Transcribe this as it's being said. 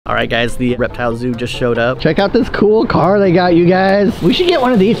Alright guys, the reptile zoo just showed up. Check out this cool car they got, you guys. We should get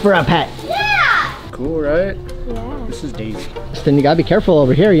one of these for a pet. Yeah! Cool, right? Yeah. This is Daisy. Then you gotta be careful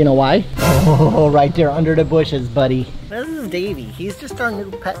over here, you know why? Oh, right there under the bushes, buddy. This is Davy. He's just our new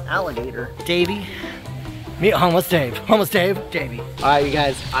pet alligator. Davy. Meet homeless Dave. Homeless Dave. Davy. Alright, you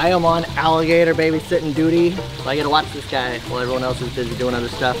guys, I am on alligator babysitting duty. So I gotta watch this guy while everyone else is busy doing other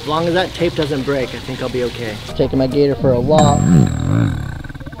stuff. As long as that tape doesn't break, I think I'll be okay. Taking my gator for a walk.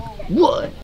 What?